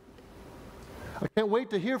grief. I can't wait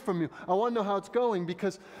to hear from you. I want to know how it's going,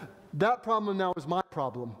 because that problem now is my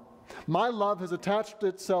problem. My love has attached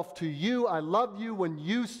itself to you. I love you. When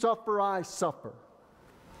you suffer, I suffer.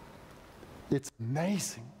 It's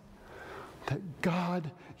amazing that God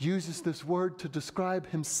uses this word to describe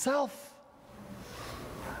himself.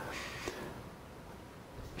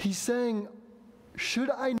 He's saying, should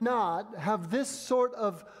I not have this sort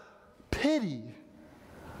of pity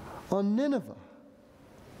on Nineveh?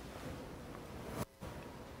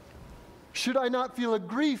 Should I not feel a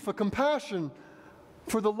grief, a compassion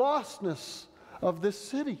for the lostness of this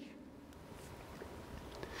city?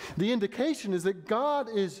 The indication is that God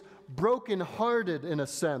is brokenhearted, in a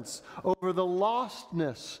sense, over the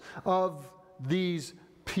lostness of these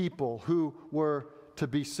people who were to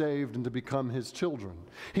be saved and to become his children.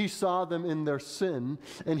 He saw them in their sin,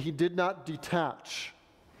 and he did not detach.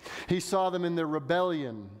 He saw them in their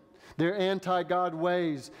rebellion, their anti-God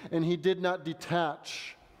ways, and he did not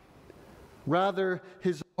detach. Rather,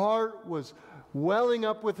 his heart was welling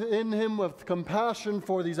up within him with compassion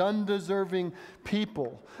for these undeserving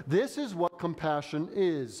people. This is what compassion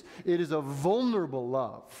is. It is a vulnerable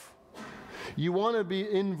love. You want to be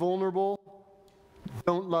invulnerable?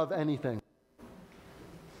 Don't love anything.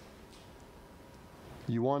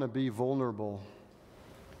 You want to be vulnerable?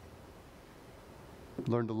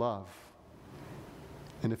 Learn to love.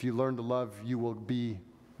 And if you learn to love, you will be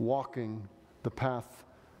walking the path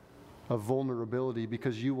of vulnerability,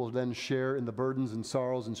 because you will then share in the burdens and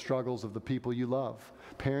sorrows and struggles of the people you love.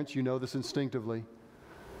 Parents, you know this instinctively.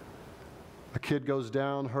 A kid goes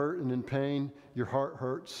down hurt and in pain, your heart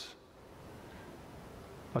hurts.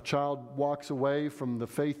 A child walks away from the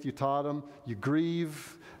faith you taught them, you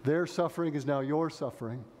grieve. Their suffering is now your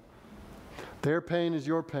suffering. Their pain is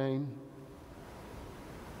your pain.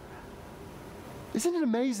 Isn't it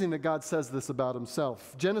amazing that God says this about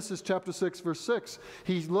himself? Genesis chapter 6, verse 6.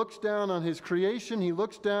 He looks down on his creation. He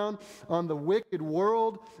looks down on the wicked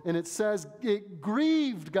world, and it says it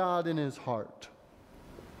grieved God in his heart.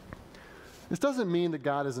 This doesn't mean that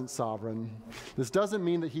God isn't sovereign. This doesn't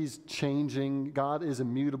mean that he's changing. God is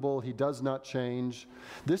immutable. He does not change.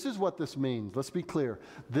 This is what this means. Let's be clear.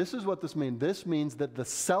 This is what this means. This means that the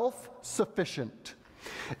self-sufficient,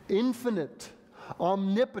 infinite,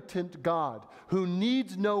 omnipotent God who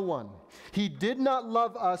needs no one, he did not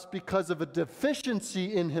love us because of a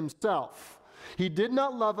deficiency in himself. He did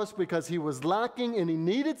not love us because he was lacking and he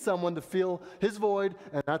needed someone to fill his void,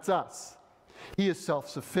 and that's us. He is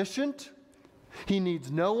self-sufficient. He needs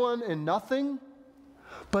no one and nothing,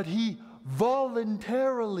 but he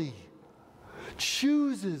voluntarily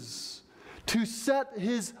chooses to set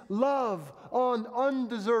his love on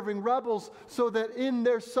undeserving rebels so that in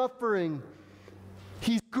their suffering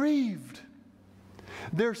he's grieved.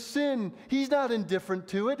 Their sin, he's not indifferent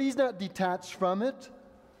to it. He's not detached from it.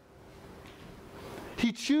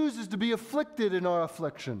 He chooses to be afflicted in our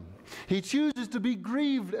affliction. He chooses to be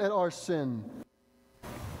grieved at our sin.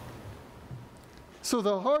 So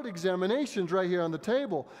the heart examination's right here on the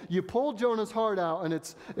table. You pull Jonah's heart out, and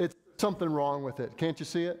it's something wrong with it. Can't you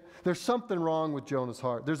see it? There's something wrong with Jonah's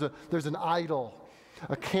heart. There's an idol,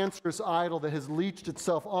 a cancerous idol that has leached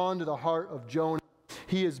itself onto the heart of Jonah.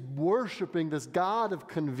 He is worshiping this God of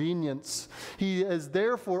convenience. He is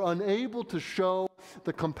therefore unable to show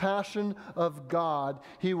the compassion of God.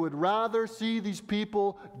 He would rather see these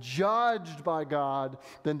people judged by God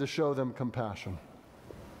than to show them compassion.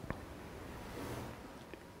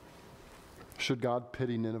 Should God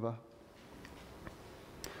pity Nineveh?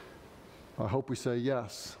 I hope we say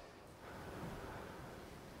yes.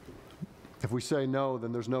 If we say no,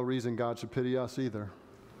 then there's no reason God should pity us either.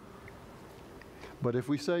 But if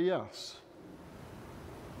we say yes,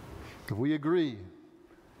 if we agree,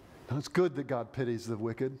 it's good that God pities the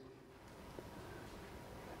wicked.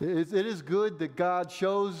 It is good that God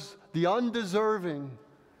shows the undeserving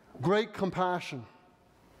great compassion.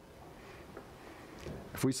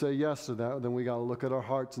 If we say yes to that, then we got to look at our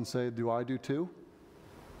hearts and say, do I do too?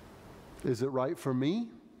 Is it right for me?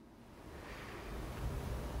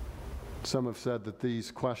 Some have said that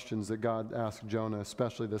these questions that God asked Jonah,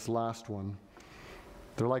 especially this last one,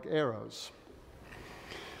 they're like arrows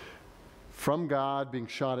from God being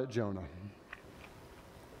shot at Jonah.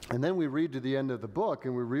 And then we read to the end of the book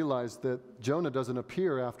and we realize that Jonah doesn't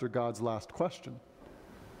appear after God's last question.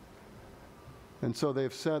 And so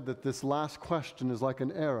they've said that this last question is like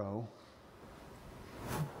an arrow,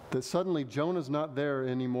 that suddenly Jonah's not there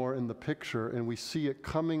anymore in the picture, and we see it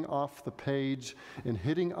coming off the page and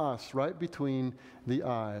hitting us right between the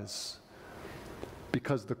eyes.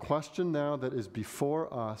 Because the question now that is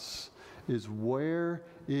before us is, where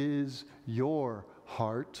is your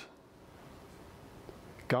heart?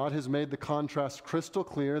 God has made the contrast crystal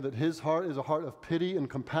clear that his heart is a heart of pity and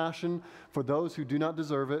compassion for those who do not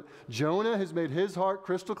deserve it. Jonah has made his heart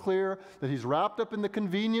crystal clear that he's wrapped up in the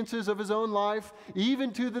conveniences of his own life,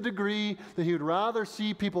 even to the degree that he would rather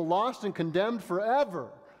see people lost and condemned forever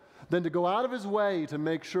than to go out of his way to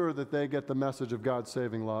make sure that they get the message of God's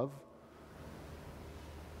saving love.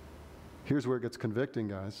 Here's where it gets convicting,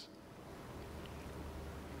 guys.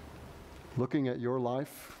 Looking at your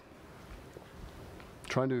life,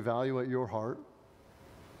 trying to evaluate your heart,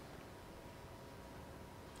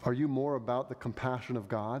 are you more about the compassion of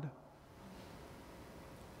God?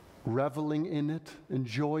 Reveling in it,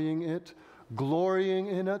 enjoying it, glorying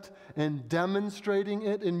in it, and demonstrating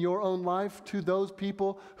it in your own life to those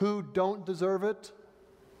people who don't deserve it?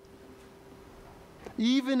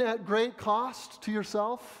 Even at great cost to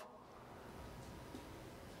yourself?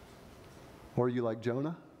 Or are you like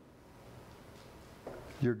Jonah?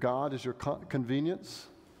 Your God is your convenience.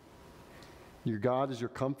 Your God is your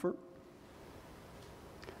comfort.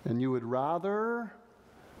 And you would rather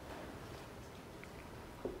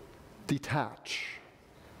detach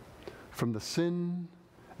from the sin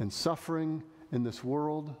and suffering in this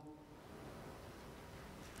world.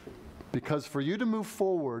 Because for you to move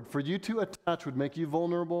forward, for you to attach would make you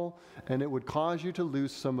vulnerable, and it would cause you to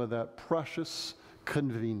lose some of that precious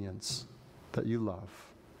convenience that you love.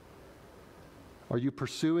 Are you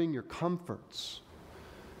pursuing your comforts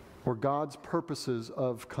or God's purposes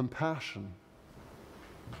of compassion?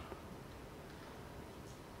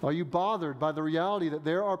 Are you bothered by the reality that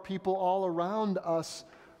there are people all around us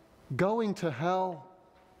going to hell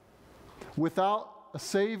without a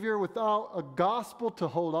Savior, without a gospel to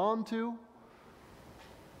hold on to?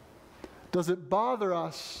 Does it bother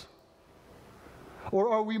us?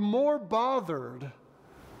 Or are we more bothered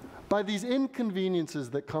by these inconveniences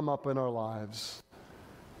that come up in our lives?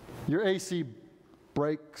 Your AC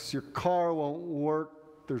breaks, your car won't work,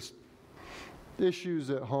 there's issues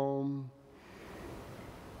at home.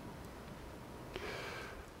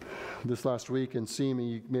 This last week in Simi,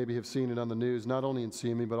 you maybe have seen it on the news, not only in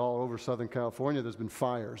Simi, but all over Southern California, there's been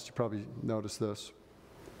fires. You probably noticed this.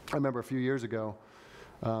 I remember a few years ago,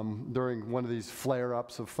 during one of these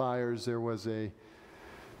flare-ups of fires, there was a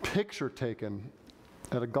picture taken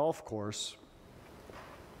at a golf course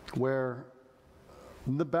where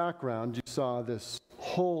in the background you saw this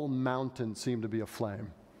whole mountain seem to be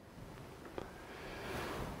aflame.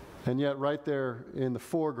 And yet right there in the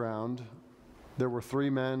foreground, there were three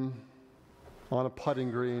men on a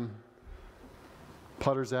putting green,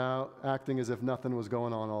 putters out, acting as if nothing was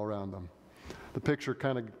going on all around them. The picture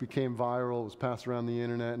kind of became viral, it was passed around the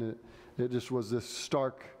internet, and it just was this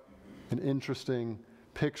stark and interesting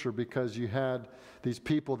picture, because you had these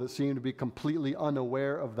people that seemed to be completely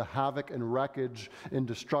unaware of the havoc and wreckage and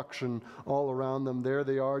destruction all around them. There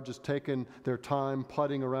they are, just taking their time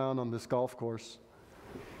putting around on this golf course.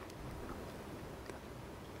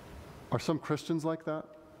 Are some Christians like that?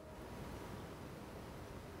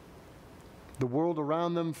 The world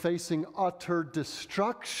around them facing utter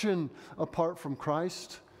destruction apart from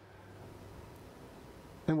Christ.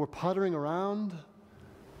 And we're puttering around,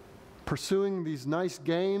 pursuing these nice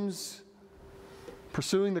games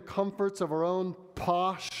pursuing the comforts of our own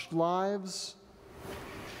posh lives,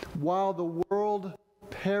 while the world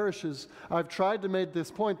perishes. I've tried to make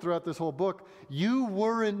this point throughout this whole book. You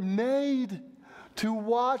weren't made to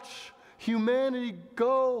watch humanity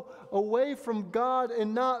go away from God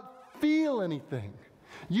and not feel anything.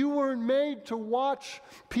 You weren't made to watch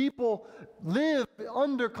people live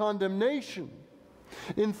under condemnation,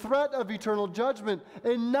 in threat of eternal judgment,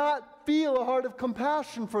 and not feel a heart of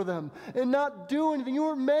compassion for them, and not do anything. You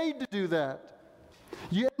weren't made to do that.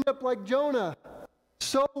 You end up like Jonah,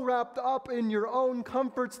 so wrapped up in your own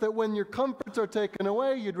comforts that when your comforts are taken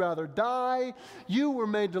away, you'd rather die. You were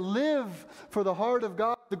made to live for the heart of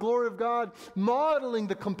God, the glory of God, modeling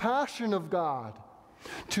the compassion of God.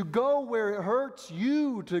 To go where it hurts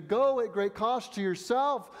you, to go at great cost to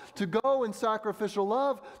yourself, to go in sacrificial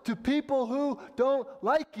love to people who don't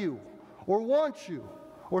like you or want you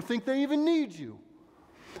or think they even need you,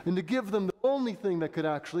 and to give them the only thing that could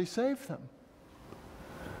actually save them.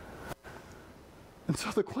 And so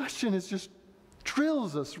the question is just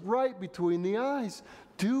drills us right between the eyes.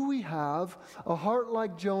 Do we have a heart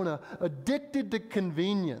like Jonah, addicted to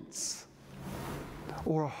convenience,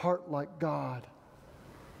 or a heart like God,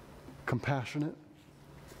 compassionate,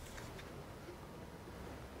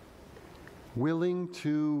 willing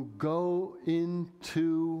to go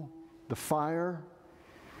into the fire,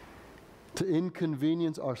 to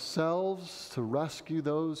inconvenience ourselves, to rescue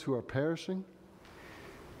those who are perishing?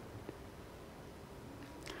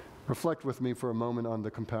 Reflect with me for a moment on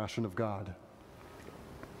the compassion of God.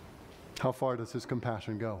 How far does His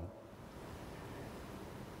compassion go?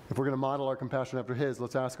 If we're going to model our compassion after His,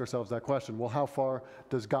 let's ask ourselves that question. Well, how far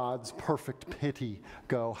does God's perfect pity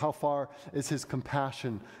go? How far is His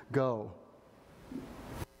compassion go?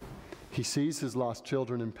 He sees His lost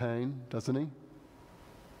children in pain, doesn't He?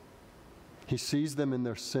 He sees them in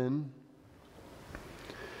their sin.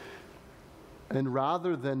 And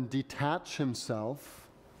rather than detach Himself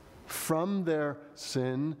from their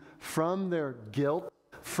sin, from their guilt,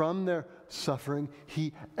 from their suffering,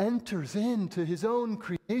 He enters into His own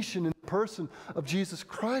creation in the person of Jesus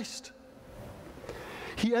Christ.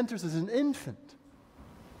 He enters as an infant,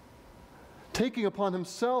 taking upon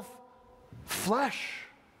Himself flesh,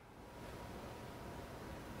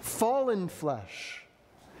 fallen flesh.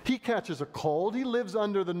 He catches a cold. He lives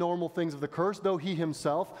under the normal things of the curse, though He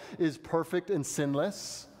Himself is perfect and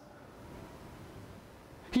sinless.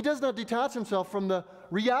 He does not detach Himself from the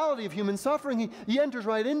reality of human suffering. He enters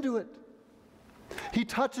right into it. He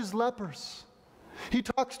touches lepers. He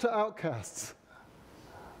talks to outcasts.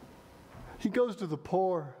 He goes to the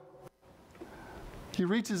poor. He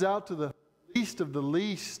reaches out to the least of the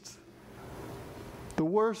least, the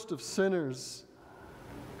worst of sinners.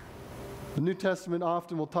 The New Testament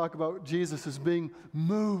often will talk about Jesus as being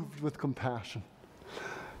moved with compassion.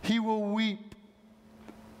 He will weep.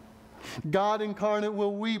 God incarnate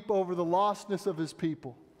will weep over the lostness of His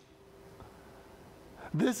people.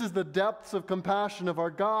 This is the depths of compassion of our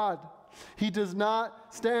God. He does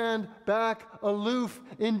not stand back, aloof,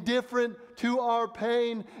 indifferent to our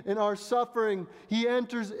pain and our suffering. He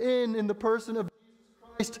enters in the person of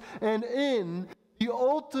Jesus Christ, and in the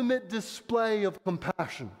ultimate display of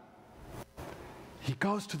compassion, He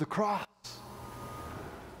goes to the cross.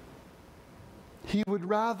 He would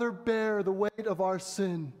rather bear the weight of our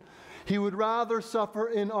sin. He would rather suffer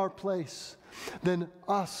in our place than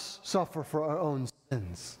us suffer for our own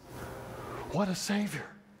sins. What a Savior.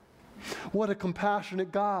 What a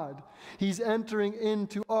compassionate God. He's entering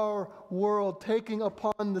into our world, taking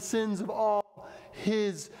upon the sins of all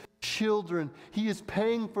His children. He is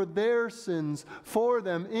paying for their sins for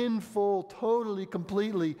them in full, totally,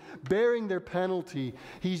 completely, bearing their penalty.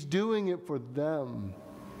 He's doing it for them.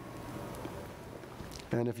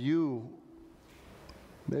 And if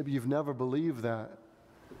maybe you've never believed that,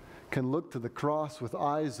 can look to the cross with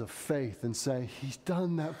eyes of faith and say, He's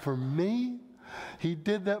done that for me. He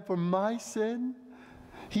did that for my sin.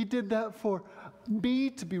 He did that for me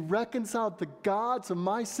to be reconciled to God so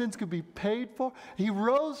my sins could be paid for. He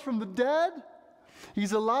rose from the dead.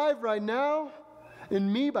 He's alive right now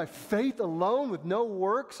in me by faith alone, with no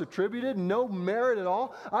works attributed, no merit at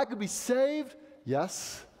all. I could be saved.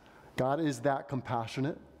 Yes, God is that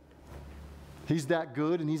compassionate. He's that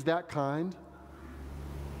good and He's that kind.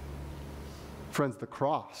 Friends, the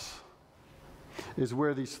cross is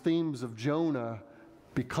where these themes of Jonah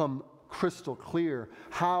become crystal clear.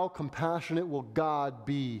 How compassionate will God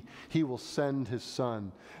be? He will send His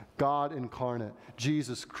Son. God incarnate,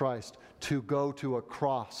 Jesus Christ, to go to a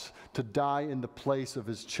cross, to die in the place of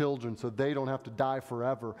his children so they don't have to die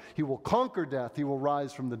forever. He will conquer death, he will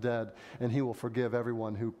rise from the dead, and he will forgive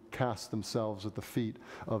everyone who casts themselves at the feet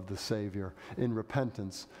of the Savior in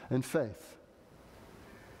repentance and faith.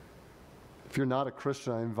 If you're not a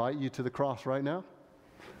Christian, I invite you to the cross right now,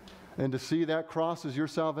 and to see that cross as your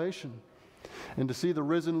salvation, and to see the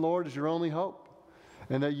risen Lord as your only hope,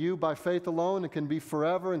 and that you, by faith alone, can be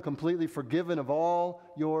forever and completely forgiven of all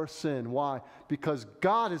your sin. Why? Because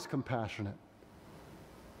God is compassionate.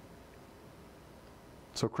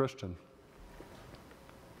 So, Christian,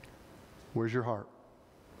 where's your heart?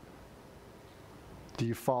 Do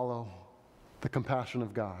you follow the compassion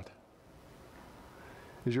of God?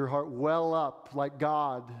 Is your heart well up like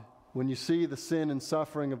God when you see the sin and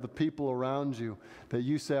suffering of the people around you, that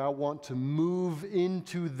you say, I want to move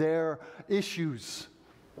into their issues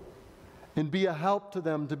and be a help to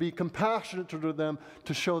them, to be compassionate to them,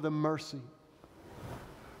 to show them mercy?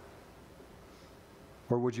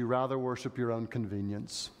 Or would you rather worship your own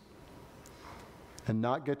convenience and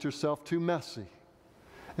not get yourself too messy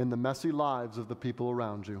in the messy lives of the people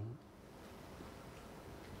around you?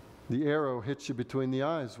 The arrow hits you between the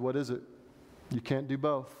eyes. What is it? You can't do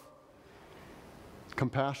both.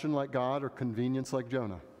 Compassion like God or convenience like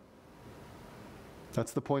Jonah.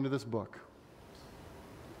 That's the point of this book.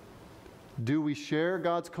 Do we share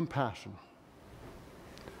God's compassion,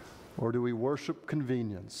 or do we worship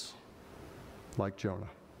convenience like Jonah?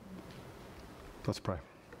 Let's pray.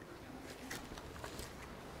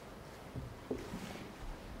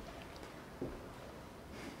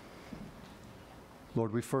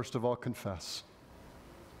 Lord, we first of all confess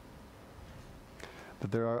that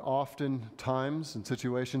there are often times and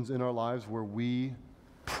situations in our lives where we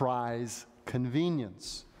prize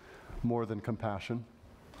convenience more than compassion.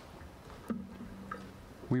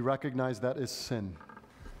 We recognize that is sin.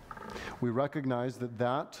 We recognize that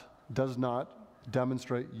that does not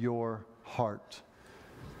demonstrate your heart.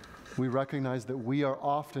 We recognize that we are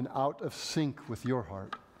often out of sync with your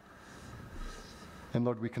heart. And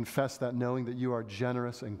Lord, we confess that, knowing that you are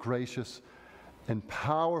generous and gracious and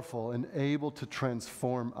powerful and able to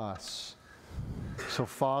transform us. So,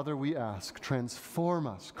 Father, we ask, transform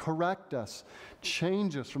us, correct us,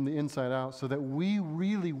 change us from the inside out so that we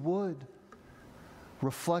really would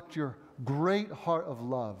reflect your great heart of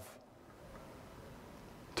love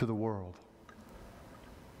to the world.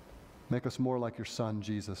 Make us more like your Son,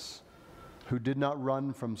 Jesus, who did not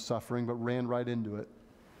run from suffering but ran right into it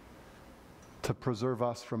to preserve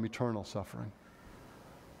us from eternal suffering.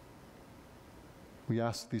 We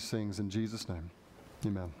ask these things in Jesus' name.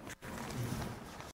 Amen.